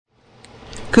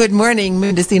Good morning,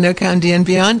 Mendocino County and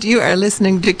beyond. You are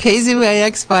listening to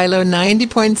KZYX Philo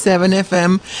 90.7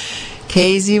 FM,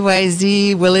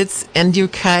 KZYZ Willits and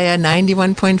Ukiah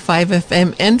 91.5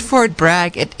 FM, and Fort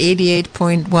Bragg at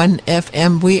 88.1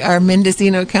 FM. We are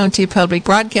Mendocino County Public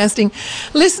Broadcasting,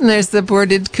 listeners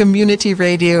supported community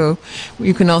radio.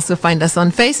 You can also find us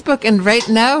on Facebook, and right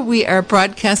now we are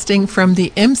broadcasting from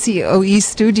the MCOE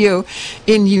studio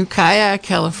in Ukiah,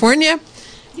 California.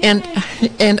 And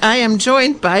I am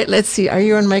joined by, let's see, are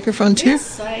you on microphone too?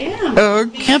 Yes, I am.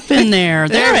 Okay. Up in there.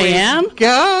 There I am.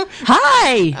 Go.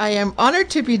 Hi. I am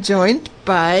honored to be joined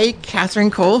by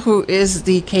Catherine Cole, who is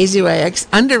the KZYX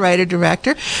Underwriter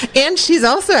Director. And she's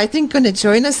also, I think, going to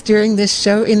join us during this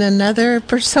show in another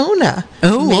persona.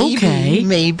 Oh, maybe, okay.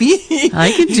 Maybe.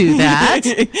 I could do that.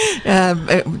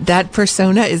 That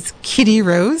persona is Kitty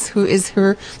Rose, who is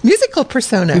her musical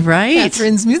persona. Right.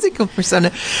 Catherine's musical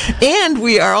persona. And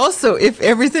we are also, if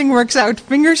everything works out,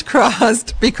 fingers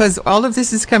crossed, because all of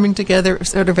this is coming together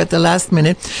sort of at the last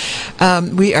minute,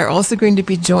 we are also going to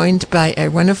be joined by a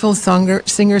wonderful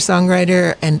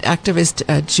singer-songwriter and activist,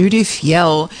 Judy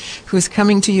Fiel, who's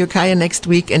coming to Ukiah next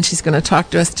week, and she's going to talk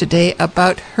to us today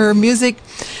about her music.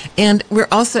 And we're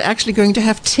also actually going to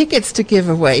have tickets to give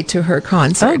away to her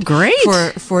concert. Oh, great.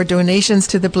 For donations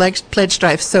to the Pledge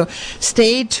Drive. So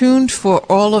stay tuned for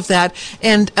all of that.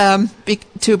 And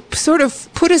to sort of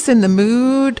put us in the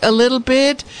mood a little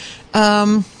bit,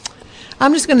 I'm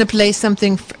just going to play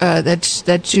something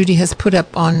that Judy has put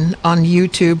up on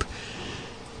YouTube.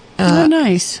 Oh,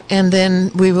 nice. And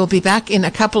then we will be back in a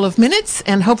couple of minutes,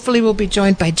 and hopefully we'll be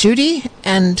joined by Judy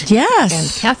and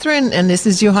Catherine. And this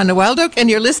is Johanna Wildoak, and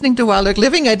you're listening to Wild Oak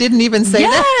Living. I didn't even say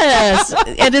that. Yes,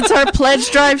 and it's our Pledge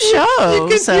Drive show.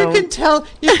 You can tell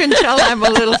I'm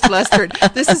a little flustered.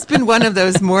 This has been one of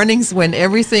those mornings when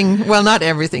everything, well, not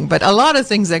everything, but a lot of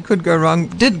things that could go wrong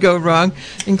did go wrong,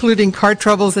 including car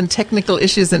troubles and technical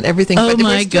issues and everything. Oh, but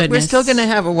my goodness. We're still going to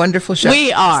have a wonderful show.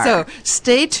 We are. So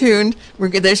stay tuned.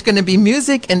 There's going to be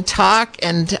music and talk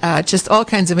and just all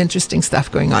kinds of interesting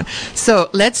stuff going on. So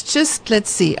let's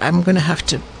see. I'm going to have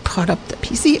to pot up the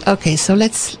PC. Okay, so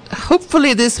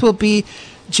hopefully this will be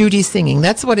Judy singing.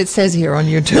 That's what it says here on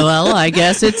YouTube. Well, I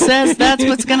guess it says that's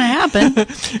what's going to happen.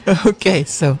 Okay,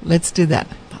 so let's do that.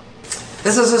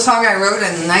 This is a song I wrote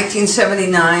in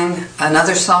 1979,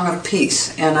 Another Song of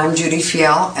Peace, and I'm Judy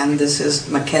Fiel, and this is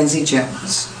Mackenzie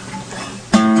Jones.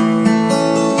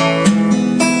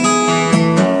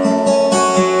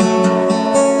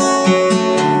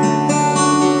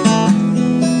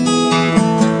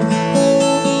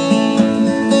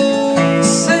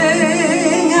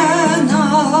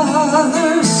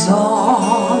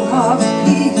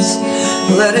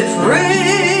 Let it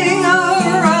ring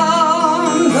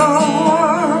around the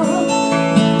world.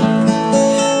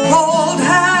 Hold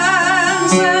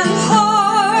hands and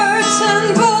hearts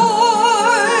and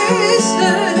boys.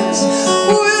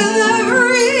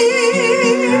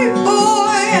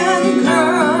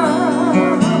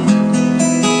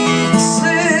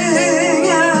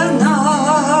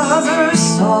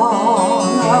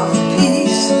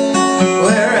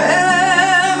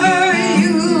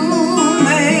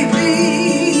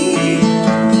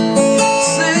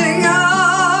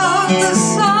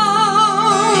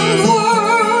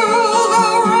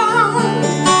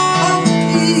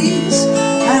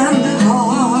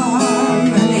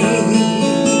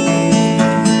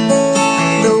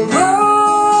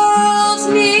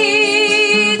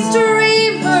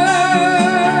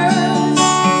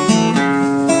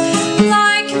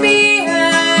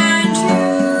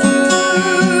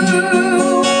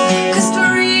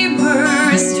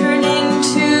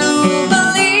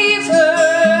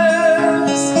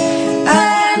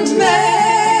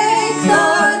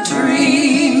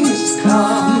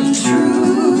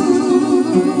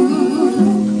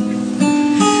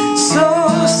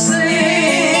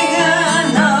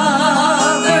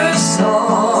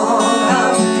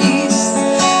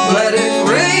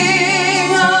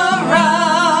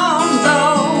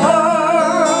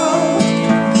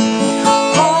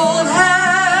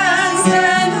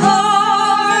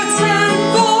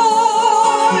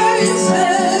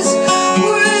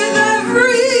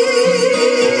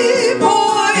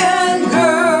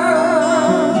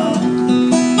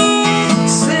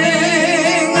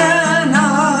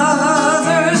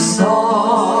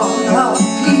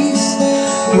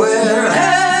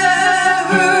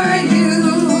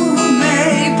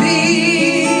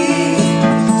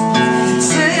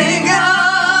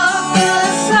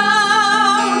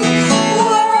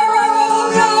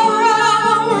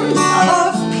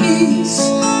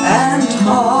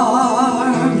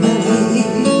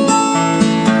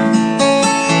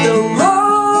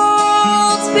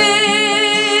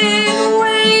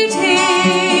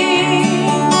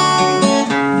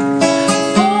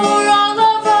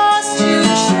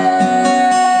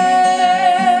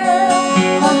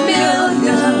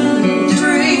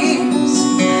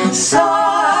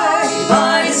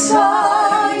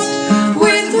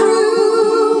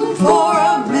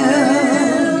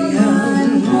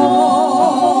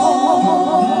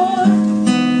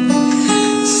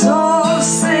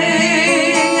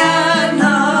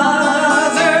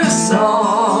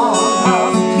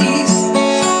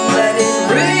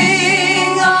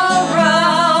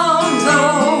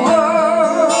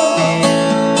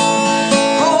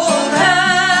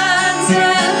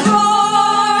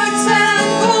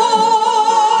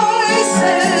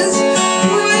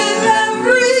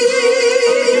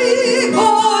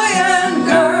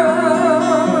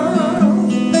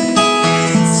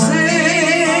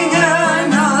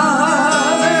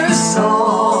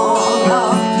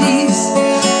 peace,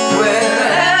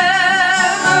 wherever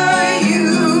you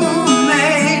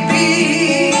may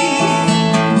be.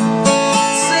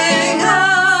 Sing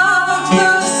out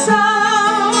the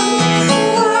sound,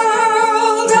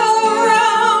 world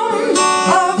around,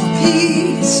 of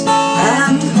peace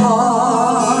and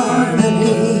harmony.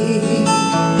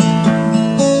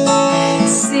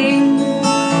 Sing,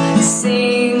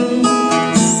 sing,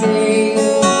 sing.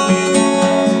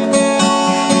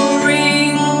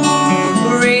 Ring,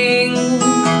 ring,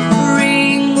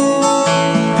 ring.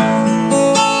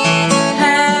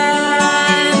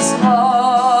 Hands,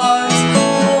 hearts,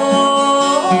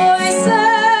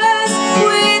 voices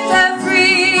with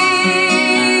every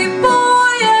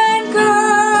boy and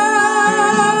girl.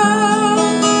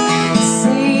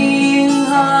 Sing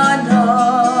another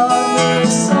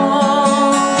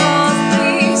song of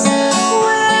peace,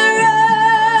 wherever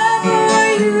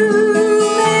you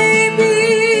may be.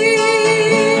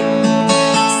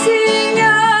 Sing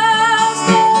out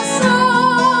the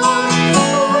song,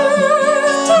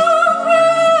 world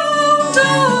around,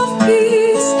 of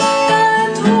peace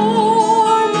and harmony.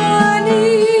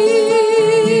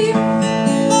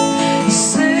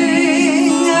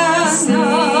 Sing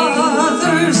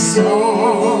another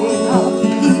song of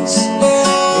peace,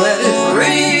 let it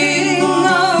ring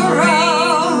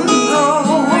around the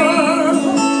world.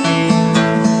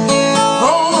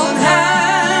 Hold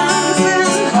hands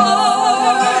and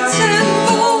hearts and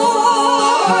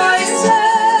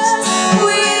voices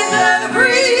with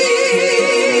every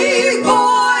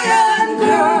boy and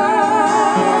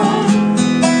girl.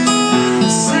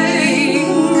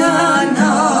 Sing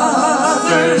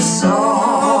another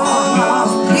song of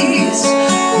peace,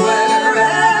 wherever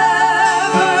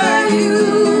you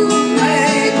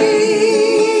may be.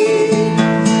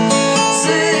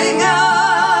 Sing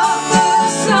out the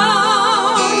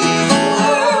sound,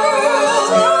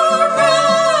 world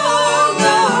around,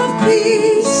 of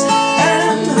peace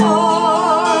and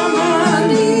harmony.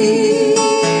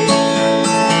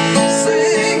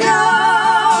 Sing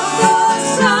out the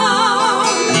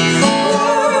sound,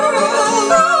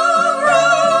 world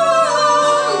around,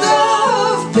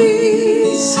 of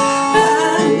peace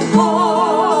and harmony.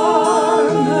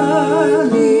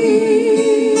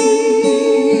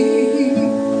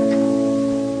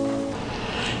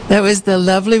 That was the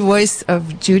lovely voice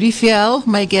of Judy Fiel,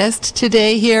 my guest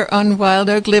today here on Wild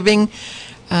Oak Living.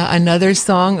 Another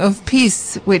song of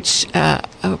peace, which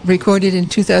recorded in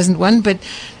 2001. But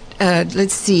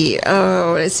let's see.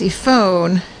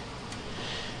 Phone.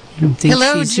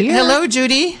 Hello,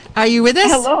 Judy. Are you with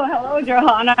us? Hello,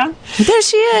 Johanna. There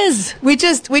she is. We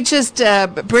just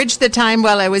bridged the time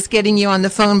while I was getting you on the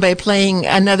phone by playing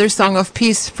another song of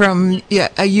peace from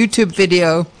a YouTube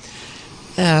video.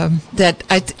 That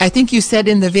I think you said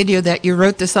in the video that you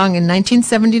wrote the song in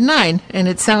 1979, and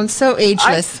it sounds so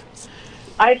ageless.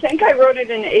 I think I wrote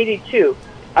it in '82.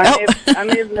 I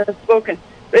may have misspoken.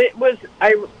 But it was,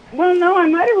 I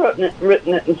might have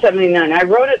written it in '79. I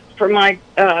wrote it for my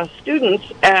students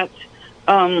at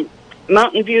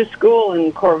Mountain View School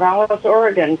in Corvallis,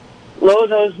 Oregon,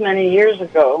 those many years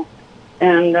ago.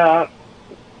 And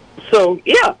so,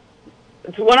 yeah,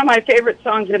 it's one of my favorite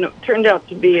songs, and it turned out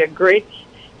to be a great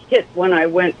hit when I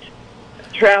went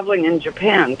traveling in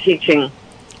Japan, teaching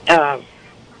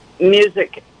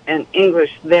music and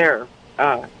English there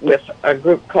with a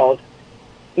group called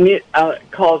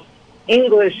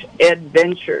English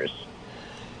Adventures.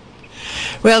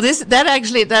 Well, that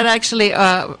actually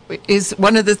is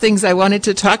one of the things I wanted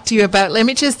to talk to you about. Let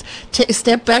me just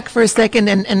step back for a second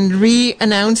and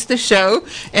re-announce the show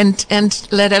and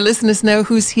let our listeners know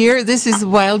who's here. This is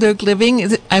Wild Oak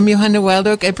Living. I'm Johanna Wild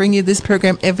Oak. I bring you this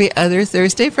program every other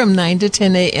Thursday from 9 to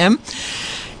 10 a.m.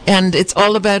 And it's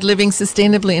all about living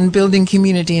sustainably and building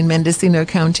community in Mendocino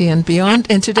County and beyond.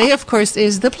 And today, of course,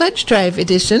 is the Pledge Drive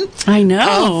edition. I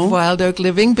know. Of Wild Oak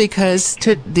Living, because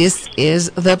this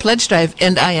is the Pledge Drive.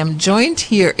 And I am joined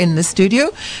here in the studio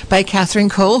by Catherine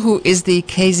Cole, who is the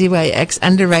KZYX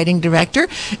underwriting director.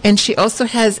 And she also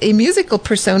has a musical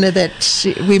persona that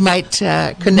we might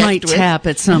connect with. Tap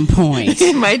at some point.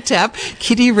 Might tap.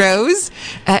 Kitty Rose.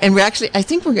 And I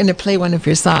think we're going to play one of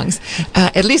your songs.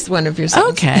 At least one of your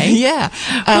songs. Okay. Yeah.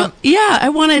 I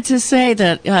wanted to say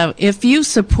that if you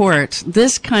support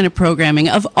this kind of programming,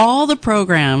 of all the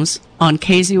programs on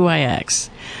KZYX,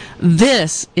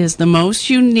 this is the most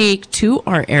unique to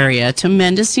our area, to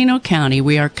Mendocino County.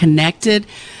 We are connected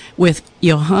with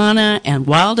Johanna and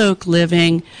Wild Oak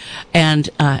Living, and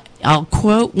I'll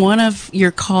quote one of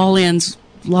your call-ins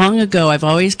long ago. I've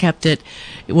always kept it.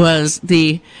 It was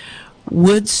the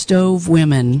Wood Stove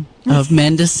Women of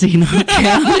Mendocino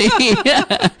County.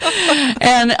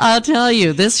 And I'll tell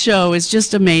you, this show is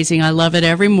just amazing. I love it.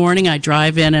 Every morning I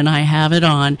drive in and I have it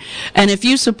on. And if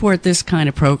you support this kind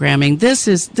of programming, this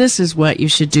is what you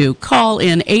should do. Call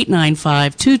in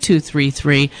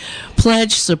 895-2233.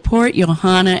 Pledge support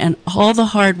Johanna and all the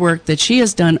hard work that she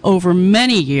has done over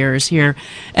many years here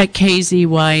at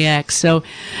KZYX. So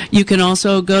you can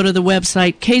also go to the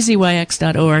website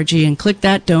kzyx.org and click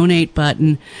that donate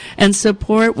button and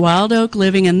support Wild Oak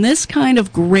Living and this kind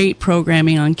of great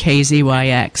programming on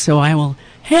KZYX. So I will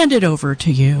hand it over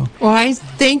to you. Why,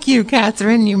 thank you,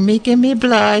 Catherine. You're making me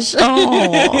blush.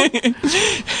 Oh.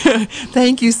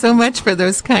 Thank you so much for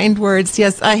those kind words.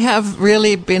 Yes, I have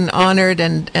really been honored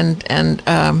and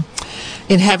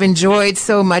have enjoyed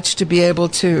so much to be able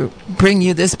to bring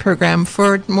you this program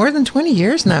for more than 20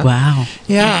 years now. Wow.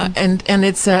 Yeah, and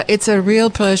it's a real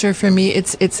pleasure for me.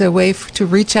 It's a way to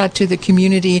reach out to the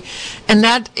community, and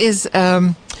that is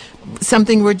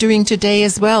something we're doing today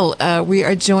as well. We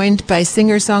are joined by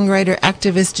singer-songwriter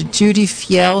activist Judy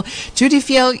Fiel. Judy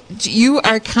Fiel, you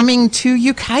are coming to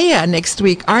Ukiah next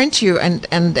week, aren't you?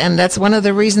 And that's one of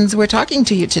the reasons we're talking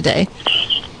to you today.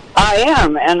 I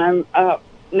am, and I'm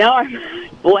now I'm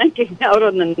blanking out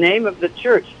on the name of the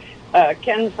church.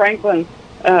 Ken Franklin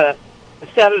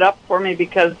set it up for me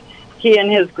because he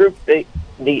and his group, the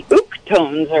Ook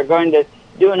Tones, are going to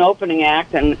do an opening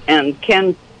act, and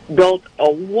Ken built a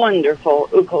wonderful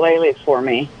ukulele for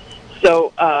me.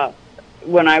 So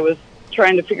when I was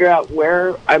trying to figure out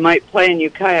where I might play in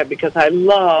Ukiah, because I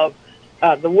love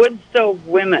the Wood Stove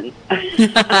Women.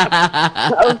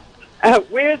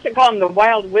 We used to call them the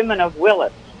Wild Women of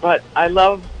Willits, but I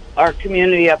love our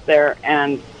community up there,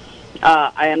 and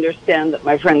I understand that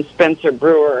my friend Spencer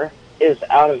Brewer is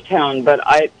out of town, but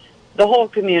the whole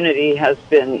community has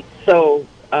been so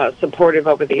supportive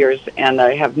over the years, and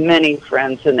I have many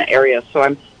friends in the area, so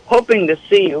I'm hoping to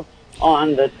see you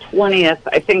on the 20th.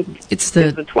 I think it's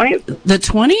the 20th? The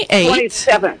 28th.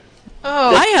 27th.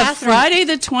 Oh, I have Friday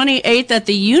the 28th at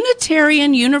the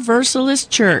Unitarian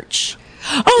Universalist Church.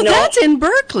 Oh, no, that's in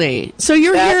Berkeley. So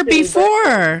you're here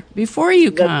before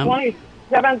you come. The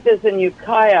 27th is in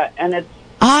Ukiah, and it's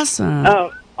awesome.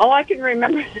 All I can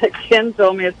remember that Ken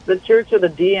told me, it's the Church of the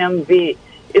DMV.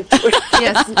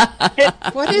 Yes.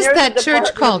 What is that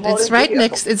church called? It's right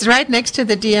next to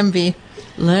the DMV.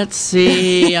 Let's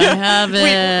see. I have it.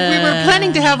 We were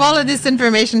planning to have all of this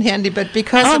information handy, but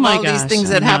because of all these things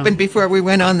that happened before we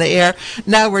went on the air,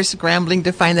 now we're scrambling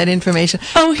to find that information.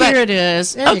 Here it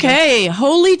is. Okay,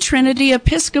 Holy Trinity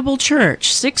Episcopal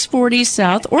Church, 640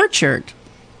 South Orchard.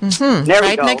 Mm-hmm.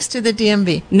 Right next to the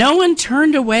DMV. No one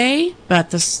turned away,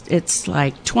 but it's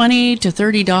like $20 to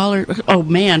 $30. Oh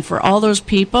man, for all those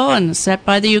people, and set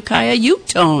by the Ukiah Uke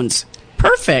Tones.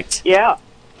 Perfect. Yeah,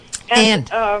 and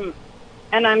I'm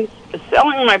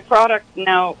selling my product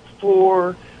now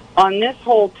on this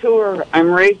whole tour.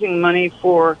 I'm raising money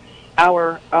for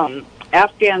our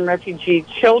Afghan refugee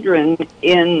children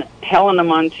in Helena,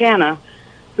 Montana,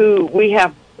 who we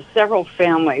have several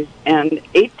families and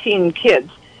 18 kids.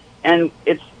 And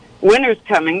it's winter's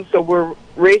coming, so we're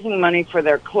raising money for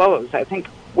their clothes. I think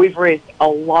we've raised a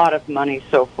lot of money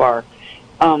so far.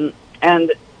 And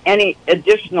any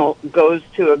additional goes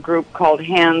to a group called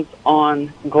Hands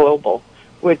On Global,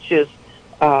 which is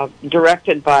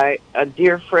directed by a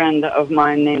dear friend of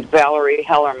mine named Valerie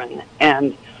Hellerman.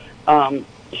 And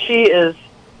she is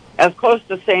as close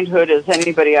to sainthood as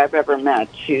anybody I've ever met.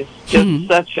 She's just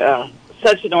such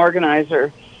an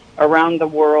organizer around the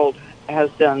world,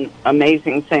 has done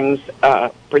amazing things,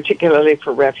 particularly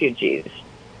for refugees.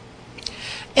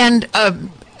 And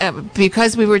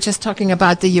because we were just talking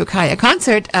about the Ukiah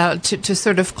concert, to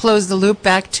sort of close the loop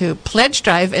back to Pledge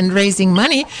Drive and raising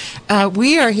money,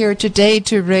 we are here today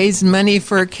to raise money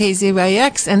for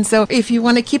KZYX. And so if you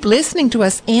want to keep listening to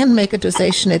us and make a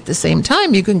donation at the same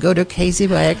time, you can go to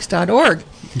kzyx.org.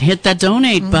 Hit that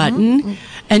donate button,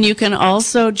 and you can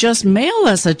also just mail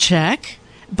us a check,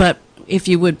 but if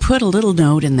you would put a little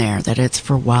note in there that it's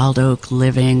for Wild Oak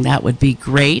Living, that would be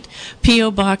great.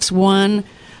 P.O. Box 1,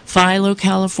 Philo,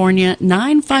 California,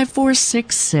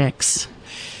 95466.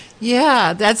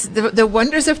 Yeah, that's the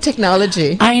wonders of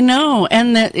technology. I know,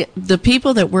 and the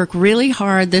people that work really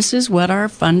hard, this is what our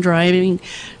fundraising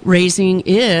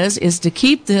is to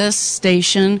keep this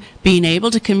station being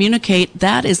able to communicate.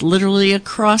 That is literally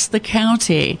across the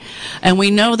county. And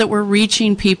we know that we're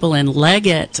reaching people in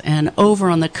Leggett and over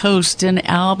on the coast in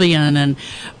Albion and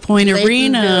Point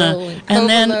Arena. And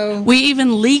then we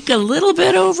even leak a little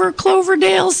bit over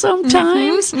Cloverdale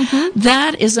sometimes.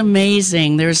 That is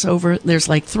amazing. There's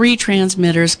like 3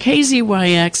 transmitters.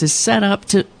 KZYX is set up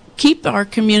keep our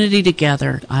community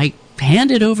together. I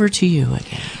hand it over to you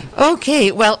again.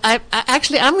 Okay, well,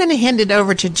 I'm going to hand it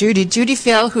over to Judy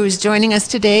Fell, who's joining us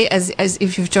today. As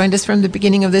if you've joined us from the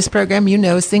beginning of this program, you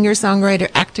know, singer, songwriter,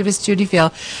 activist Judy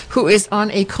Fell, who is on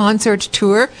a concert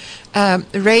tour,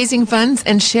 raising funds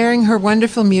and sharing her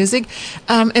wonderful music.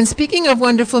 And speaking of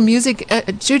wonderful music,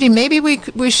 Judy, maybe we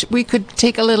could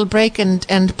take a little break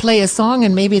and play a song,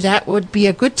 and maybe that would be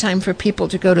a good time for people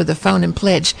to go to the phone and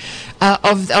pledge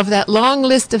of that long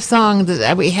list of songs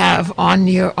that we have on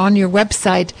your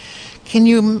website. Can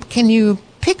you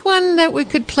pick one that we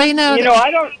could play now? You know,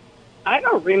 I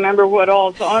don't remember what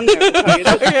all's on there. To tell you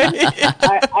the truth.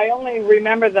 I only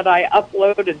remember that I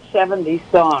uploaded 70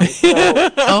 songs. So,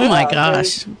 oh my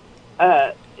gosh!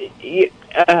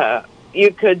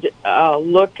 You could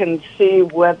look and see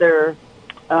whether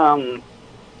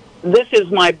 "This Is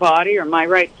My Body" or "My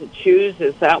Right to Choose"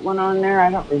 is that one on there? I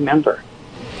don't remember.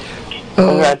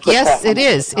 Oh, yes, it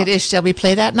is. It is. Shall we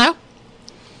play that now?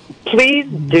 Please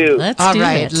do. All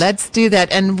right, let's do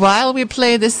that. And while we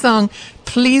play this song,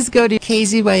 please go to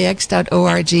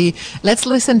kzyx.org. Let's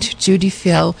listen to Judy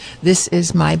Fell. This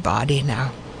Is My Body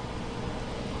now.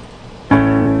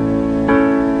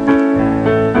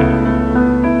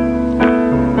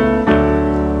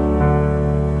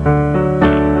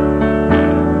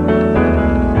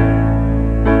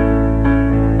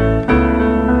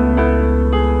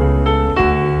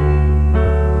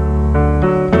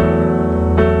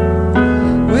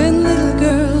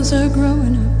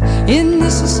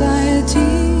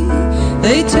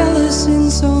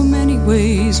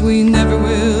 We never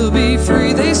will be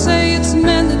free. They say it's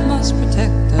men that must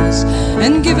protect us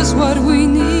and give us what we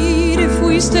need. If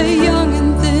we stay young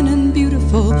and thin and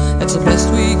beautiful, that's the best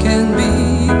we can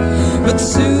be. But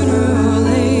sooner or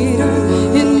later,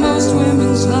 in most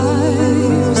women's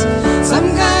lives,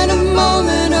 some kind of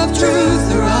moment of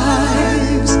truth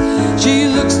arrives. She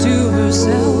looks to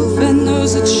herself and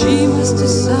knows that she must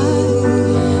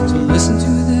decide to listen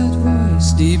to that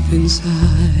voice deep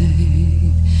inside,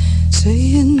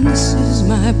 saying, this is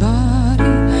my body,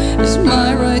 it's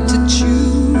my right to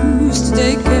choose to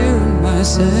take care of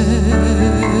myself.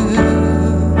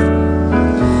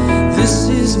 This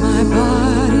is my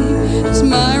body, it's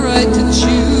my right to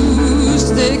choose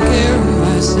to take care of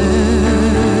myself.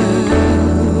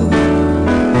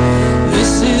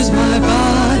 This is my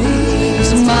body,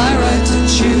 it's my right to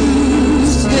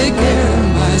choose to take care of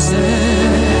myself.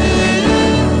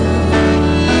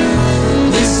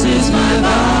 This is my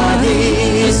body,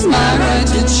 it's my right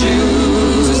to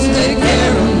choose to take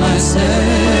care of myself.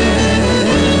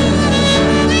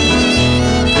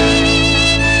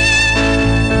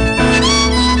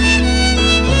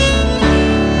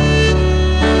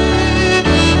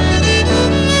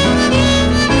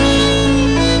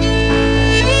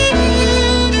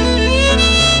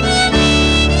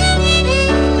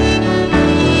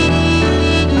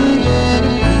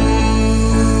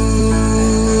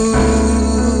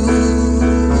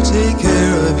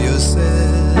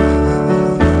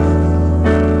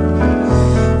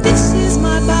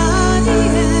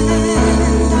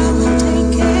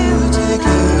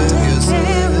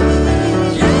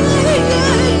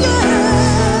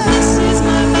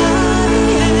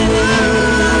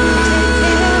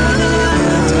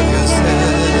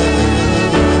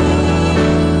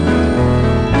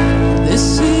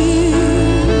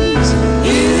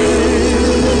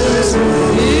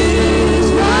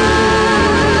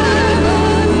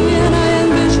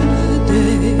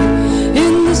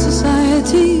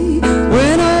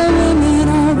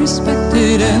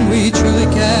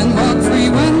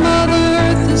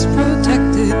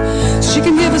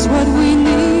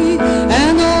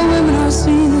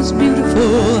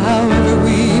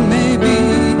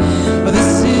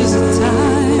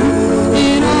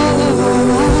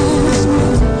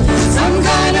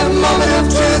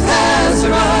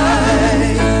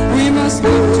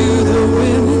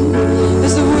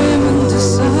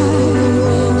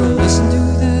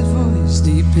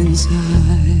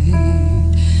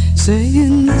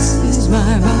 Saying this is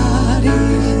my body,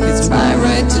 it's my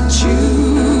right to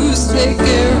choose, take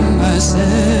care of myself.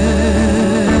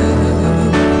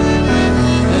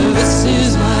 This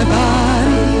is my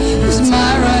body, it's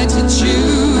my right to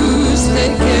choose,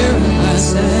 take care of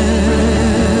myself.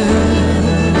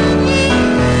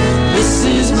 This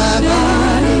is my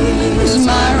body, it's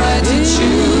my right to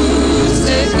choose,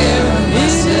 take care of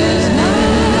myself.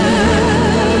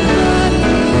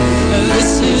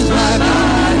 This is my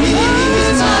body,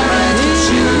 it's my right to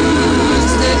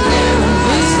choose, take care of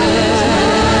myself.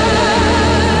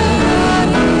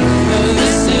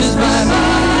 This is my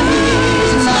body,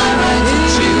 it's my right to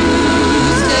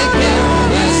choose, take care of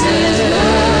myself.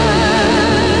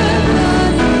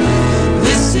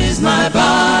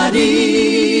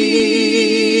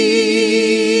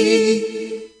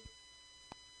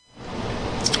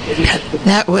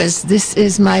 That was This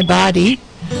Is My Body.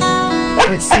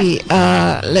 Let's see.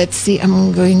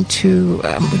 I'm going to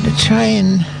try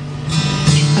and...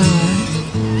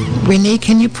 Renee,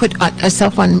 can you put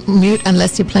yourself on mute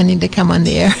unless you're planning to come on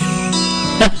the air?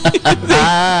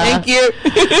 Thank you.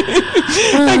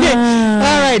 Okay.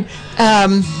 All right.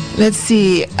 Let's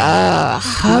see.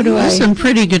 How do There's some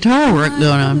pretty guitar work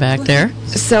going on back there.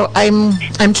 So I'm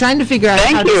trying to figure out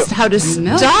how to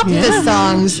stop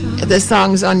the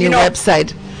songs on your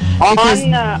website. On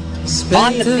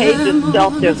the page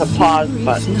itself, there's a pause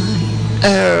button.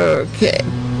 Okay.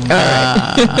 All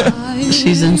right.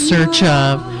 She's in search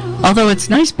of. Although it's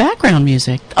nice background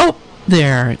music. Oh,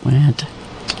 there it went.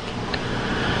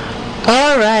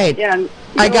 All right. Yeah,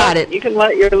 I got it. You can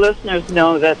let your listeners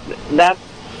know that's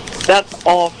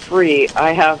all free.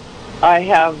 I have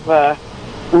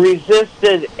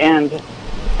resisted and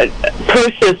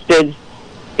persisted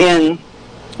in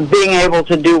being able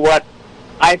to do what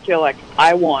I feel like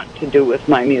I want to do with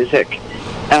my music,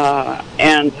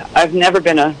 and I've never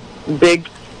been a big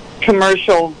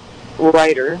commercial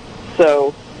writer,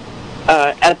 so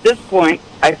at this point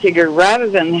I figured rather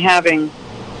than having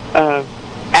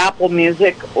Apple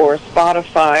Music or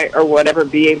Spotify or whatever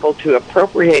be able to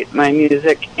appropriate my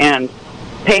music and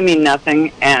pay me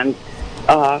nothing and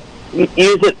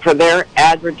use it for their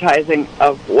advertising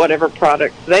of whatever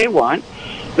products they want,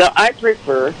 that I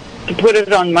prefer to put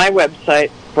it on my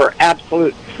website for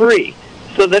absolute free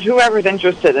so that whoever's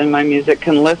interested in my music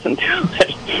can listen to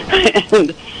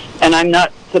it. and I'm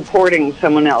not supporting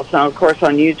someone else. Now, of course,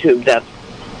 on YouTube, that's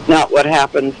not what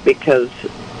happens because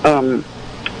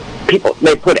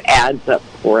they put ads up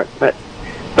for it. But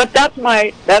that's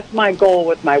my goal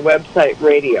with my website,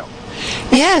 radio.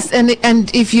 Yes, and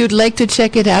if you'd like to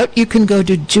check it out, you can go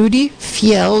to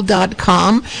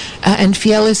judyfiel.com, and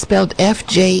Fiel is spelled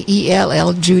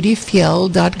F-J-E-L-L,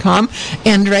 judyfiel.com,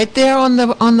 and right there on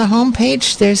the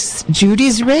homepage, there's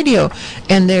Judy's Radio,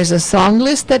 and there's a song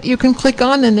list that you can click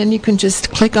on, and then you can just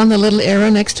click on the little arrow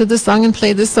next to the song and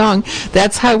play the song.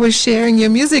 That's how we're sharing your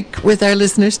music with our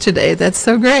listeners today. That's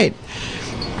so great.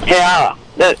 Yeah.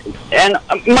 And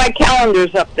my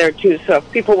calendar's up there, too, so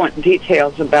if people want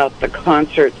details about the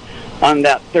concert on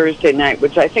that Thursday night,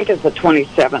 which I think is the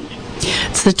 27th.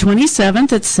 It's the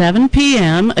 27th at 7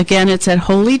 p.m. Again, it's at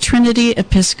Holy Trinity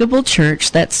Episcopal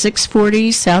Church. That's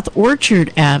 640 South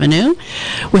Orchard Avenue,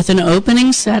 with an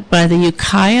opening set by the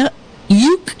Ukiah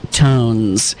Uke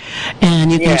Tones.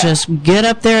 And you can just get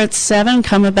up there at 7,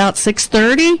 come about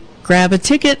 6:30, grab a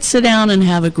ticket, sit down, and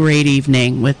have a great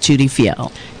evening with Judy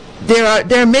Fiel. There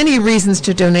are many reasons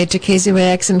to donate to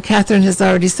KZYX, and Catherine has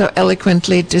already so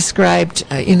eloquently described,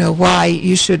 why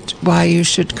you should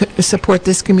support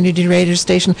this community radio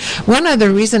station. One other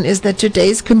reason is that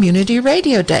today's Community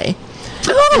Radio Day.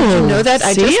 Oh, did you know that?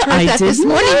 I just heard that this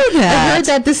morning. I heard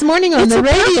that this morning on the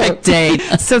radio. Perfect day.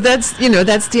 So that's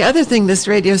the other thing this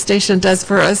radio station does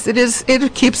for us.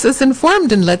 It keeps us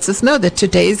informed and lets us know that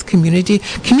today's Community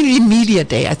Media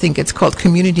Day. I think it's called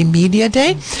Community Media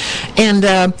Day, and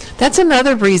that's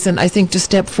another reason I think to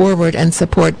step forward and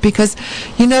support, because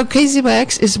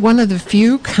KZYX is one of the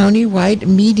few countywide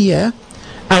media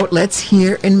outlets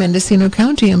here in Mendocino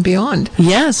County and beyond.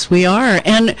 Yes, we are.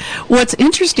 And what's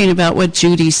interesting about what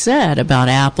Judy said about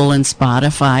Apple and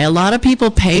Spotify, a lot of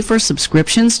people pay for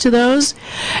subscriptions to those,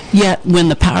 yet when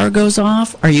the power goes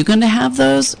off, are you going to have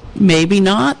those? Maybe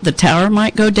not. The tower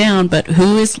might go down, but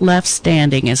who is left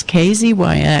standing is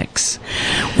KZYX.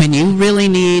 When you really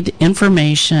need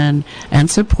information and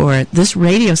support, this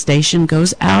radio station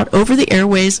goes out over the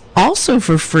airways also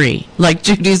for free, like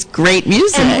Judy's great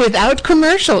music. And without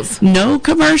commercials. No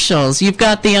commercials. You've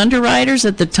got the underwriters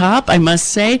at the top, I must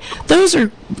say. Those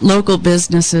are local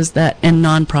businesses and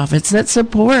nonprofits that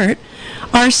support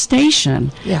our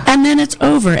station. Yeah. And then it's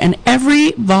over, and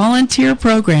every volunteer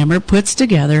programmer puts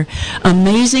together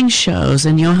amazing shows,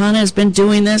 and Johanna has been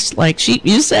doing this, like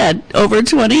you said, over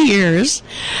 20 years,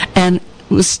 and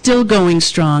was still going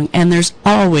strong, and there's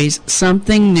always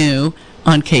something new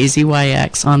on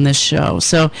KZYX on this show.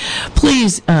 So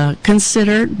please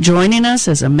consider joining us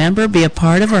as a member, be a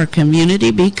part of our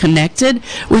community, be connected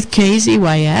with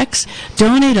KZYX,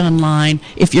 donate online.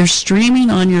 If you're streaming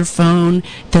on your phone,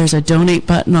 there's a donate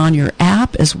button on your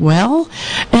app as well.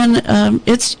 And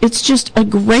it's just a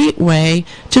great way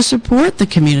to support the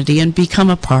community and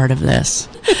become a part of this.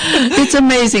 It's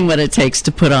amazing what it takes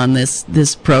to put on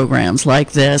this programs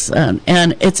like this, and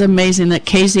it's amazing that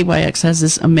KZYX has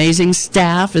this amazing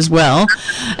staff as well,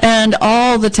 and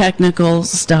all the technical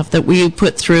stuff that we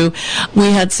put through.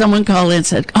 We had someone call in and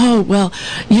said, "Oh, well,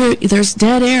 there's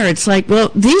dead air." It's like,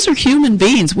 well, these are human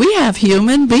beings. We have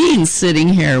human beings sitting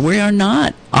here. We are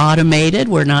not automated.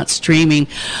 We're not streaming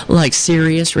like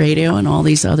Sirius Radio and all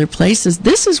these other places.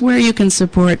 This is where you can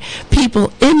support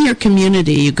people in your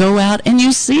community. You go out and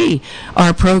you see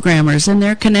our programmers, and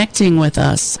they're connecting with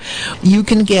us. You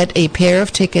can get a pair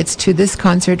of tickets to this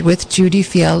concert with Judy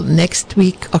Fiel next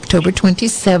week, October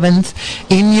 27th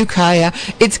in Ukiah.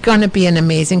 It's going to be an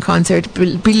amazing concert.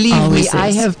 Believe Always me, I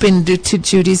is. have been to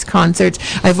Judy's concerts.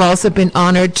 I've also been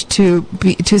honored to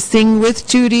sing with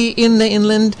Judy in the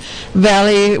Inland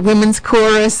Valley Women's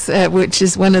Chorus, which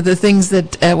is one of the things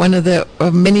that one of the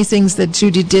many things that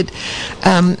Judy did,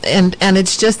 and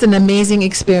it's just an amazing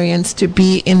experience to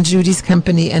be in Judy's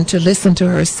company and to listen to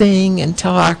her sing and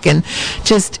talk, and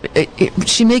just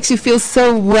she makes you feel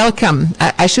so welcome.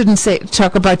 I shouldn't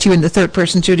talk about you in the third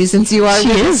person, Judy, since you are She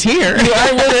is here. You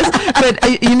are with us, but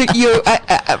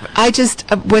I just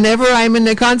whenever I'm in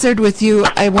a concert with you,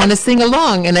 I want to sing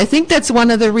along, and I think that's one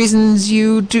of the reasons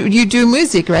you do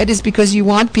music, right? Is because you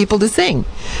want people to sing.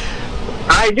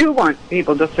 I do want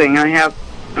people to sing.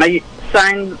 I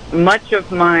sign much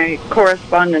of my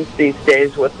correspondence these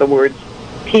days with the words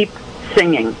 "keep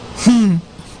singing."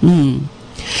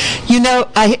 You know,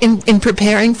 in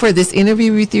preparing for this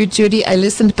interview with you, Judy, I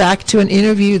listened back to an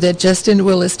interview that Justin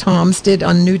Willis Toms did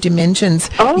on New Dimensions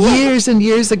years and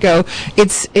years ago.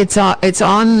 It's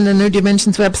on the New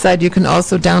Dimensions website. You can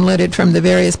also download it from the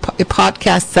various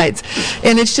podcast sites,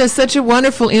 and it's just such a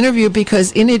wonderful interview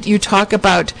because in it you talk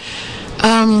about.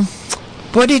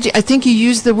 I think you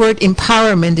used the word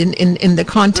empowerment in the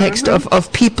context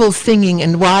of people singing,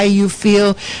 and why you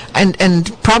feel,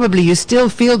 and probably you still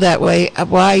feel that way,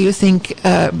 why you think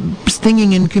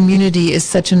singing in community is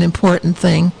such an important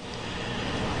thing.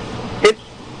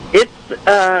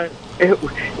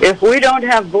 If we don't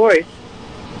have voice,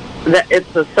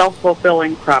 it's a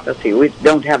self-fulfilling prophecy. We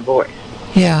don't have voice.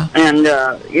 Yeah. And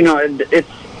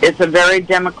it's a very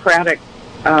democratic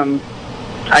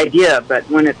idea, but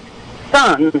when it's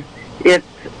sung, it's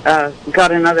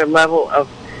got another level of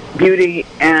beauty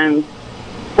and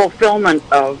fulfillment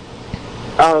of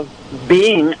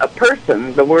being a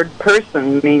person. The word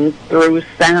person means through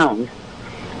sound,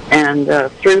 and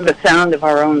through the sound of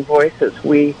our own voices,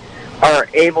 we are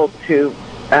able to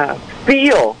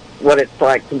feel what it's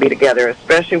like to be together,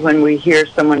 especially when we hear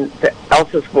someone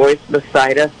else's voice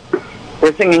beside us.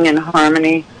 We're singing in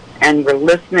harmony, and we're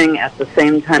listening at the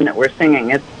same time that we're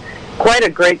singing. It's quite a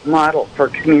great model for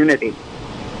community.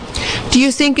 Do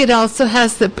you think it also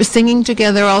has singing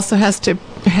together also has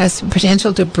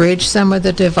potential to bridge some of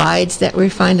the divides that we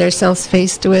find ourselves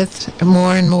faced with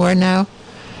more and more now?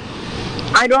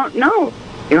 I don't know,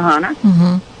 Johanna.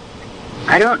 Mm-hmm.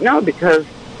 I don't know, because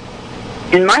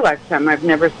in my lifetime I've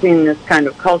never seen this kind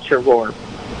of culture war.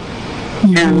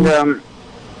 Mm-hmm. And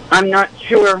I'm not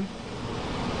sure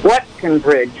what can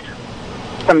bridge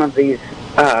some of these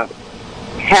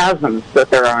chasms that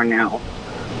there are now.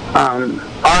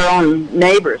 Our own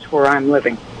neighbors where I'm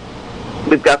living,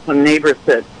 we've got some neighbors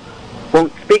that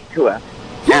won't speak to us,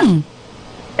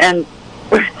 and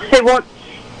they won't.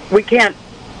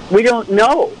 We don't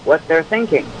know what they're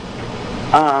thinking.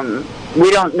 We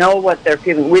don't know what they're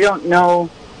feeling. We don't know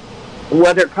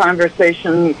whether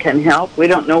conversation can help. We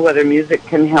don't know whether music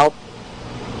can help.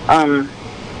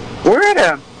 We're at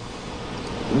a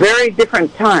very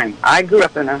different time. I grew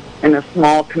up in a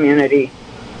small community,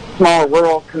 small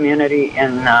rural community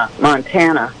in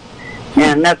Montana,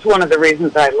 and that's one of the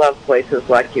reasons I love places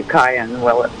like Ukiah and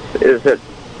Willits, is that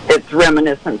it's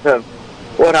reminiscent of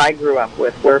what I grew up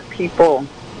with, where people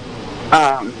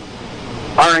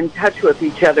are in touch with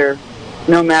each other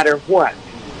no matter what,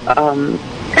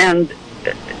 and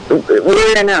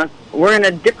we're in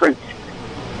a different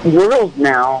world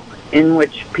now, in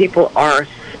which people are,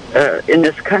 in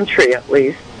this country at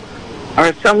least,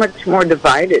 are so much more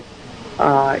divided.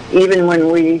 Even when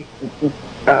we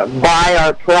buy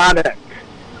our products,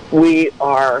 we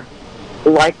are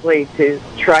likely to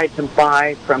try to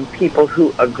buy from people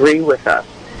who agree with us.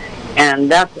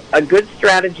 And that's a good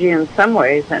strategy in some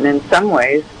ways, and in some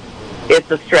ways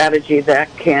it's a strategy that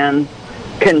can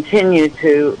continue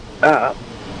to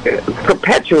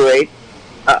perpetuate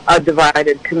a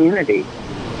divided community.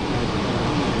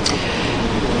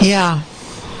 Yeah.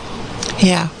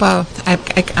 Yeah, well,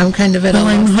 I'm kind of at a Well,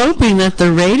 I'm loss. hoping that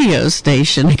the radio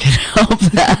station can help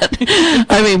that.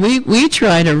 I mean, we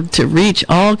try to reach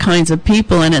all kinds of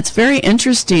people, and it's very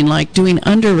interesting, like doing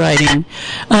underwriting.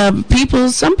 Some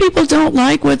people don't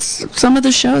like some of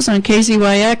the shows on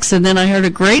KZYX, and then I heard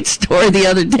a great story the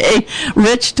other day.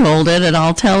 Rich told it, and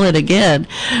I'll tell it again.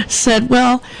 Said,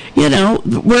 well,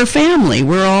 we're family.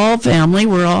 We're all family.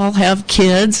 We all have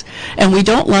kids, and we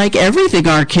don't like everything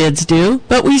our kids do,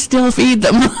 but we still feed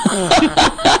them.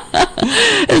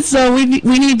 And so we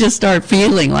need to start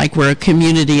feeling like we're a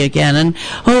community again, and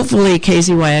hopefully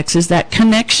KZYX is that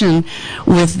connection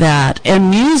with that. And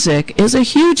music is a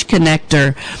huge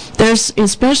connector. There's,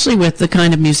 especially with the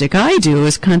kind of music I do,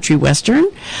 is country western.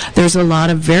 There's a lot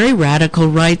of very radical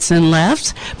rights and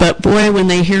lefts, but boy, when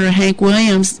they hear Hank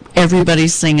Williams,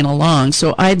 everybody's singing along.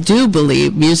 So I do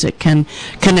believe music can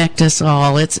connect us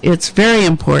all. It's very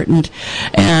important,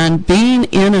 and being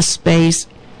in a space,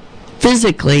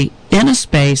 physically in a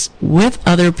space with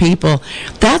other people,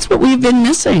 that's what we've been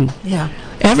missing. Yeah.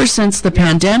 Ever since the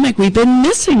pandemic, we've been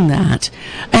missing that.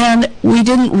 And we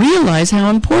didn't realize how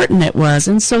important it was.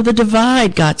 And so the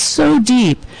divide got so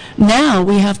deep. Now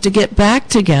we have to get back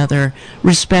together,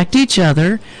 respect each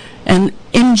other, and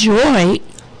enjoy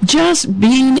just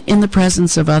being in the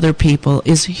presence of other people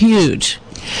is huge.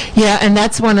 Yeah, and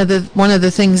that's one of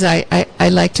the things I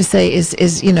like to say is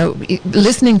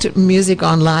listening to music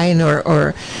online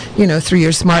or through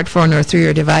your smartphone or through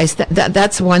your device,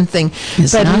 that's one thing.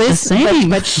 It's not the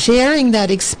same. But sharing that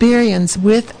experience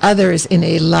with others in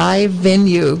a live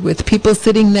venue, with people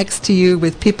sitting next to you,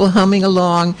 with people humming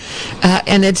along,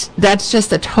 and that's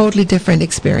just a totally different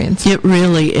experience. It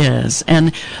really is.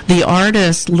 And the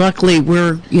artists, luckily,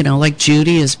 we're, like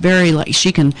Judy is very,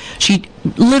 she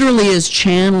literally is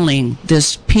channeling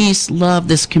this peace, love,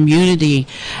 this community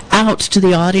out to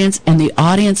the audience, and the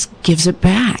audience gives it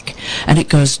back. And it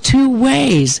goes two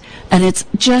ways. And it's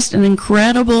just an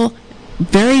incredible,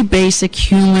 very basic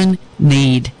human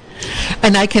need.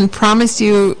 And I can promise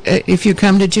you, if you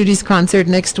come to Judy's concert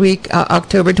next week,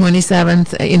 October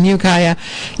 27th in Ukiah,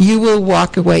 you will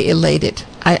walk away elated.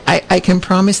 I can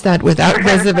promise that without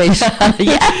reservation.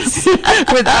 Yes.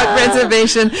 Without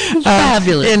reservation.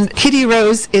 Fabulous. And Kitty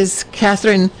Rose is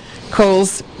Catherine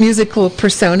Cole's musical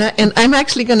persona, and I'm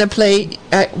actually going to play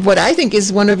what I think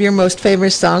is one of your most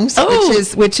famous songs,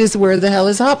 which is "Where the Hell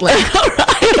Is Hopland."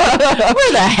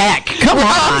 Where the heck? Come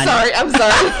on. I'm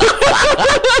sorry.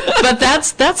 But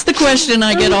that's the question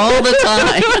I get all the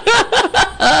time.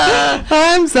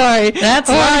 I'm sorry. That's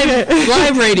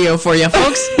live radio for you,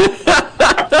 folks.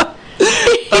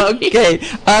 Okay.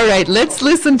 All right. Let's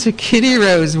listen to Kitty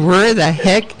Rose. Where the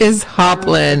heck is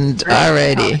Hopland? All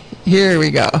righty. Here we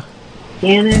go.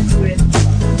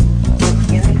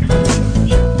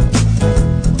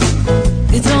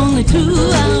 It's only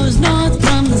 2 hours north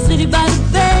from the city by the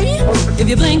bay. If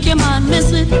you blink, you might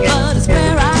miss it, but it's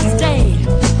where I stay.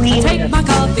 I take my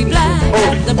coffee black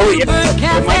at the Bluebird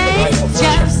Cafe.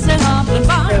 Chefs and Hopland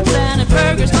Farms and it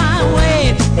burgers my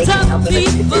way. Some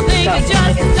people think it's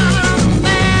just a dollar on the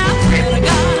map, but I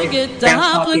gotta get to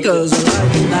Hopland 'cause I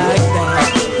like it like that.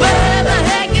 Where the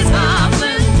heck is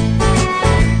Hopland?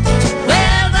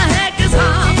 Where the heck is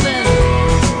Hopland?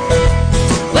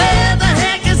 Where the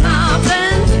heck is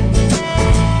Hopland?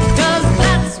 'Cause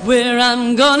that's where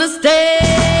I'm gonna stay.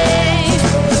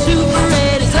 The Super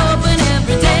 8 is open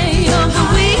every day of the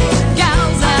week.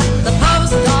 Gals at the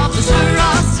post office sure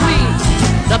are sweet.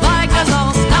 The bikers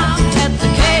all stop at the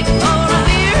cake for a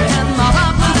beer, and the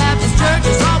Hopland Baptist Church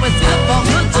is always good for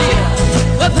good cheer.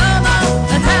 We're Purmo,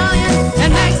 Italian,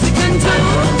 and Mexican too,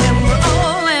 and we're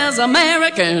all as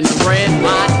American as red,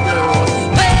 white, blue.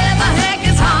 Where the heck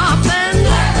is Hopland?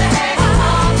 Where the heck is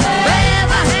Hopland? Where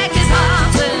the heck is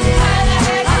Hopland?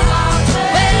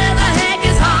 Where the heck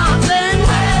is Hopland?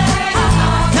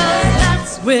 'Cause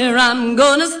that's where I'm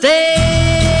gonna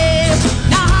stay.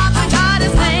 Now Hopland got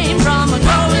his name from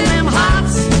growing them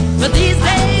hops, but these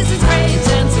days it's grapes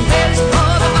and some fish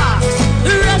for the box.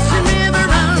 The Russian River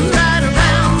runs right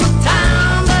around the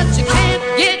town, but you can't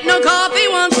get no coffee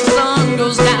once the sun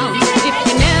goes down. If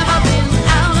you never been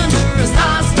out under a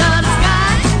star-studded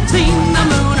sky, seen the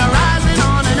moon rising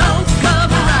on an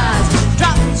oak-covered rise,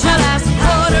 dropped your last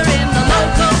quarter in the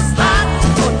local slot,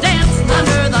 or danced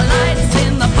under the lights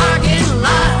in the parking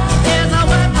lot. There's a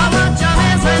word for what you're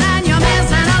missing, and you're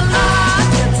missing a lot.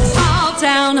 It's a small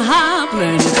town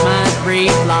Hopland, it's my free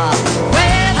block.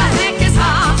 Where the heck is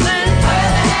Hopland?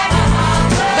 Where the heck is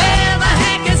Hopland? Where the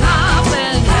heck is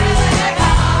Hopland?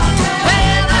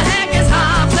 Where the heck is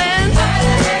Hopland?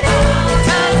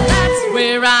 'Cause that's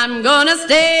where I'm gonna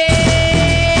stay.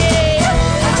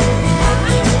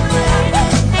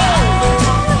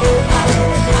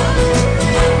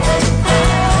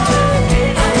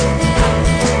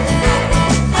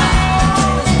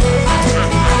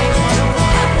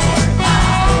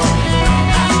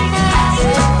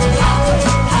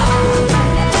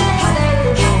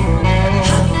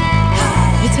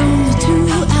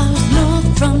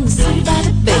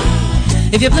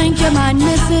 If you blink, you might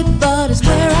miss it, but it's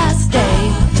where I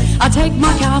stay. I take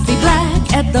my coffee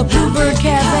black at the Bluebird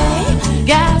Cafe,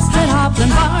 gassed at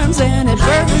Hopland Farms, and it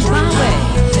burgers my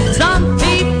way. Some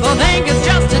people think it's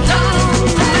just a dawn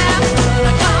nap, but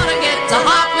I gotta get to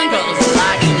Hopland 'cause I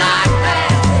like it like that.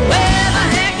 Where the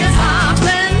heck is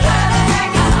Hopland?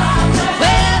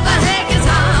 Where the heck is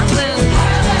Hopland?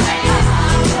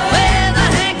 Where the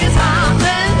heck is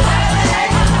Hopland?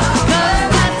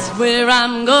 'Cause that's where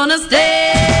I'm gonna stay.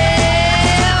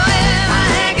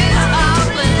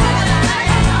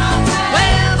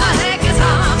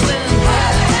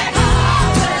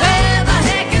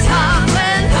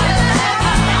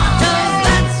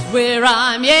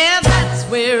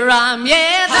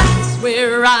 That's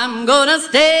where I'm gonna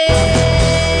stay.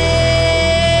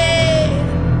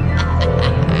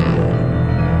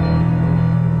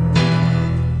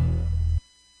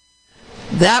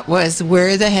 That was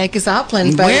Where the Heck is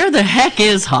Hopland? Where the heck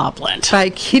is Hopland? By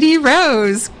Kitty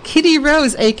Rose. Kitty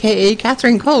Rose, a.k.a.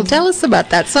 Catherine Cole. Tell us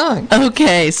about that song.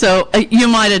 Okay, so you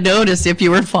might have noticed if you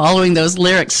were following those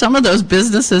lyrics, some of those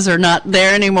businesses are not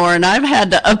there anymore, and I've had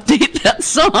to update that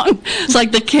song. It's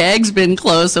like the keg's been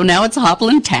closed, so now it's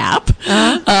Hopland Tap.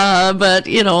 But,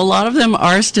 you know, a lot of them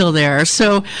are still there.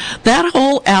 So that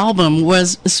whole album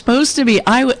was supposed to be,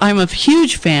 I'm a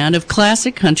huge fan of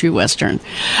classic country western.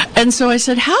 And so I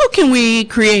said, how can we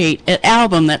create an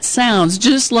album that sounds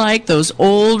just like those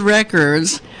old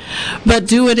records, but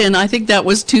do it in, I think that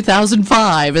was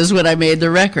 2005 is when I made the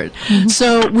record. Mm-hmm.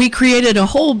 So we created a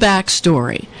whole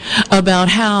backstory about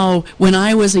how when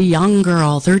I was a young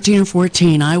girl, 13 or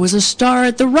 14, I was a star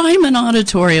at the Ryman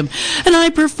Auditorium, and I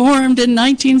performed in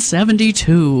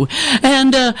 1972.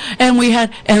 And we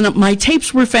had, and my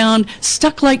tapes were found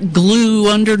stuck like glue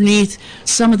underneath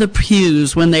some of the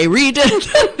pews when they redid.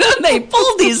 They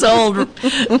pulled these old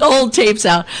tapes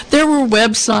out. There were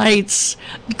websites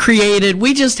created.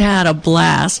 We just had a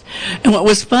blast. And what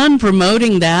was fun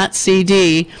promoting that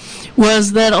CD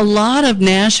was that a lot of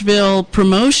Nashville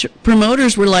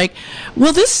promoters were like,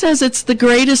 well, this says it's the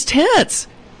greatest hits.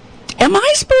 Am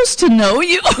I supposed to know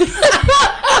you?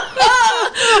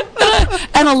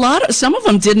 And some of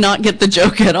them did not get the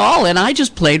joke at all, and I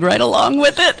just played right along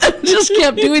with it. Just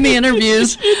kept doing the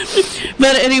interviews.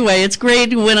 But anyway, it's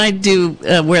great when I do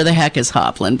Where the Heck is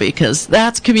Hopland, because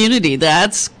that's community.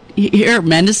 That's here,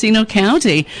 Mendocino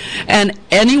County. And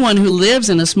anyone who lives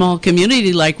in a small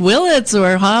community like Willits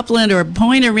or Hopland or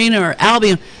Point Arena or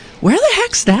Albion, where the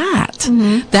heck's that?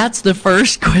 Mm-hmm. That's the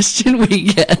first question we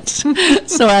get.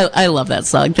 So I love that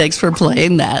song. Thanks for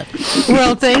playing that.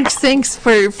 Well, thanks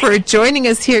for joining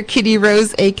us here, Kitty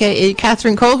Rose, a.k.a.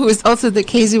 Catherine Cole, who is also the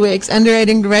KZYX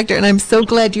underwriting director, and I'm so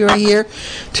glad you're here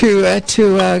to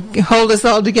hold us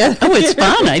all together. Oh, it's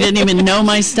fun. I didn't even know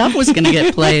my stuff was going to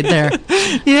get played there.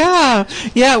 Yeah.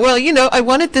 Well, you know, I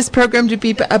wanted this program to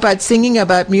be about singing,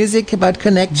 about music, about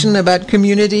connection, about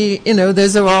community. You know,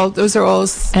 those are all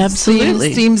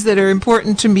absolutely themes that are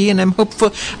important to me, and I'm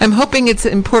hoping it's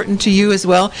important to you as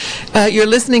well. You're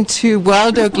listening to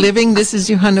Wild Oak Living. This is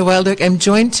Johanna Wild Oak. I'm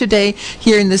joined today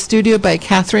here in the studio by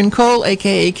Catherine Cole,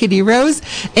 aka Kitty Rose,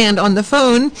 and on the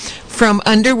phone from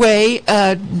Underway,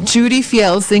 Judy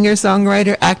Fiel, singer,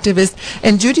 songwriter, activist.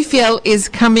 And Judy Fiel is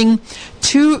coming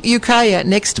to Ukiah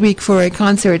next week for a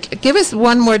concert. Give us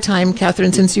one more time,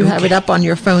 Catherine, since you have it up on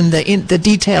your phone, the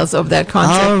details of that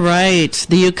concert. All right.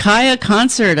 The Ukiah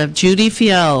concert of Judy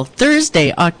Fiel,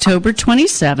 Thursday, October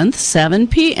 27th, 7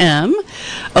 p.m.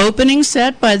 Opening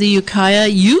set by the Ukiah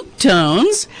Uke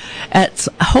Tones at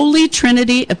Holy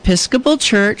Trinity Episcopal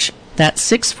Church. That's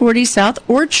 640 South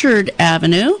Orchard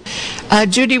Avenue.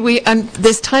 Judy,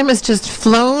 this time has just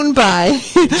flown by,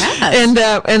 yes.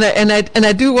 and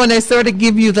I do want to sort of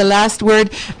give you the last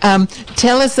word.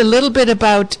 Tell us a little bit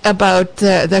about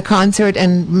the concert,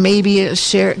 and maybe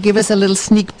give us a little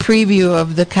sneak preview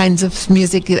of the kinds of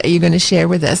music that you're going to share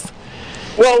with us.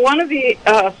 Well, one of the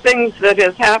things that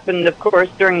has happened, of course,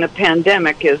 during the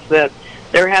pandemic is that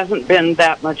there hasn't been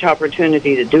that much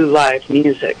opportunity to do live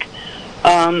music.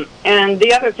 And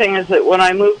the other thing is that when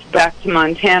I moved back to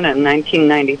Montana in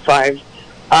 1995,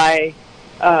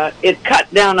 it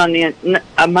cut down on the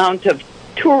amount of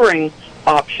touring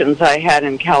options I had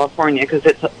in California, because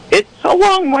it's a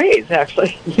long ways,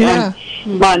 actually, from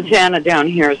Montana down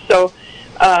here. So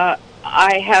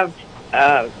I have,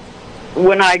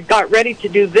 when I got ready to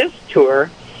do this tour,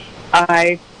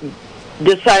 I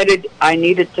decided I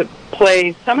needed to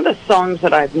play some of the songs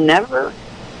that I've never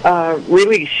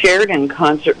really shared in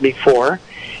concert before,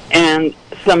 and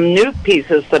some new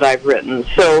pieces that I've written.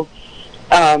 So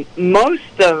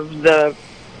most of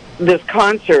this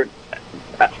concert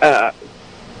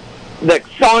the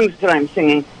songs that I'm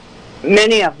singing,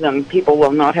 many of them people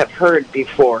will not have heard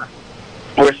before,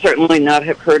 or certainly not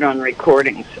have heard on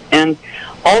recordings. And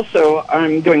also,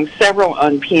 I'm doing several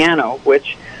on piano,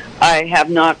 which I have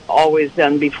not always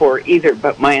done before either,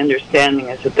 but my understanding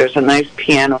is that there's a nice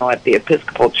piano at the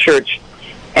Episcopal Church,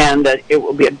 and that it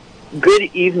will be a good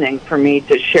evening for me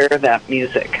to share that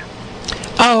music.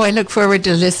 Oh, I look forward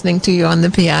to listening to you on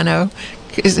the piano.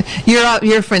 'Cause you're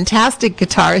a fantastic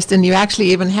guitarist, and you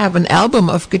actually even have an album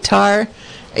of guitar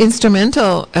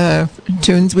instrumental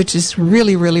tunes, which is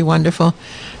really, really wonderful.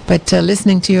 But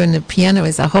listening to you on the piano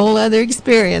is a whole other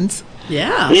experience.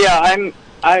 Yeah. Yeah,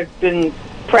 I've been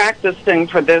practicing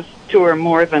for this tour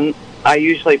more than I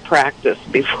usually practice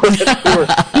before the tour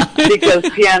because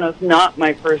piano's not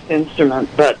my first instrument,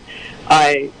 but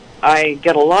I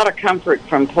get a lot of comfort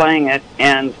from playing it,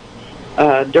 and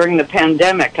during the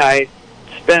pandemic I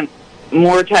spent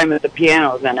more time at the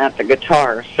piano than at the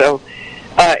guitar, so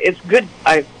it's good.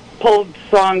 I've pulled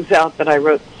songs out that I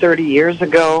wrote 30 years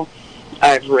ago.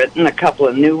 I've written a couple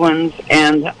of new ones,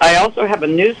 and I also have a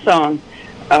new song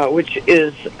which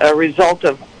is a result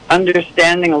of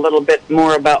understanding a little bit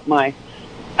more about my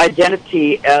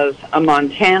identity as a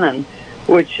Montanan,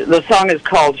 which the song is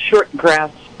called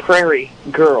Shortgrass Prairie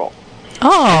Girl.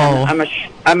 Oh. And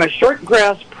I'm a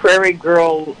shortgrass prairie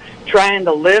girl trying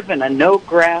to live in a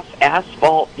no-grass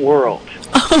asphalt world.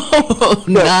 Oh,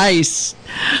 nice.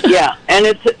 Yeah, and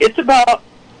it's about,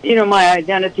 my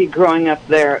identity growing up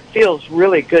there. It feels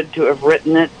really good to have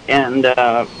written it, and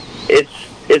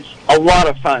it's a lot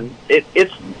of fun.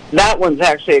 That one's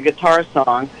actually a guitar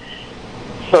song.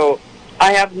 So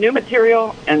I have new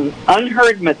material and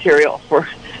unheard material for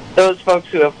those folks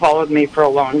who have followed me for a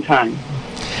long time.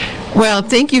 Well,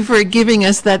 thank you for giving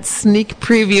us that sneak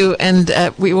preview, and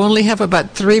we only have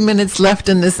about 3 minutes left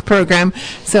in this program,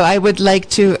 so I would like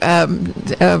to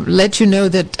let you know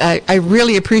that I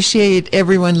really appreciate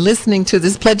everyone listening to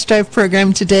this Pledge Drive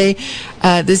program today.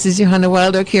 This is Johanna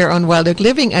Wildock here on Wildock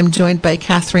Living. I'm joined by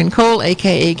Catherine Cole,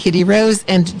 a.k.a. Kitty Rose,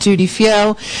 and Judy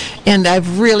Fiel, and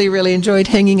I've really, really enjoyed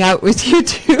hanging out with you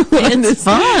too. It's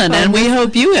fun, and we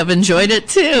hope you have enjoyed it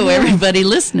too, everybody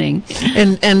listening.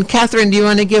 And Catherine, do you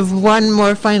want to give one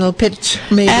more final pitch,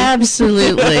 maybe?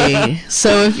 Absolutely.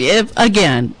 So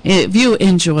if you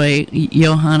enjoy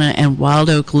Johanna and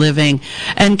Wild Oak Living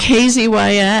and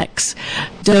KZYX,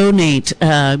 donate.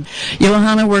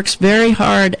 Johanna works very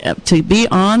hard to be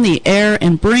on the air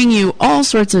and bring you all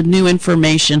sorts of new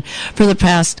information for the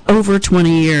past over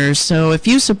 20 years. So if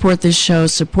you support this show,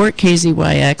 support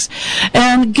KZYX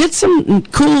and get some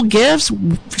cool gifts.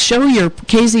 Show your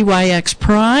KZYX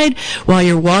pride while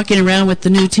you're walking around with the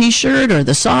new T-shirt or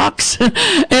the socks.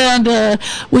 And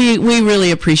we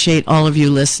really appreciate all of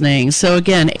you listening. So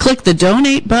again, click the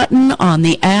donate button on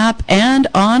the app and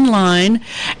online.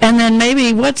 And then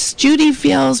maybe what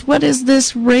is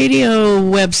this radio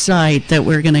website that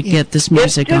we're going to get this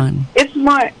music on? It's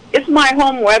my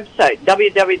home website,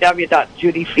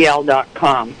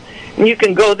 www.judyfiel.com. And you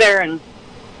can go there and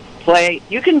play.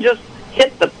 You can just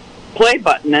hit the play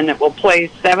button and it will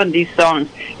play 70 songs.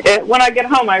 When I get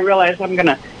home, I realize I'm going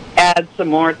to add some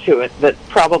more to it that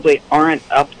probably aren't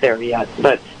up there yet.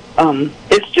 But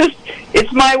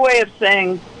it's my way of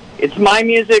saying it's my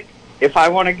music. If I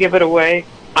want to give it away,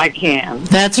 I can.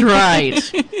 That's right.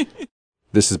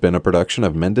 This has been a production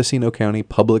of Mendocino County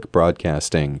Public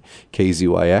Broadcasting,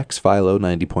 KZYX Philo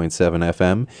 90.7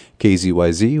 FM,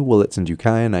 KZYZ Willits and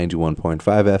Ukiah 91.5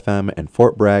 FM, and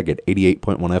Fort Bragg at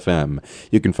 88.1 FM.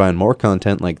 You can find more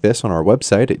content like this on our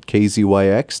website at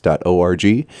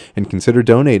kzyx.org, and consider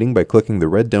donating by clicking the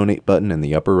red donate button in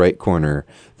the upper right corner.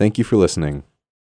 Thank you for listening.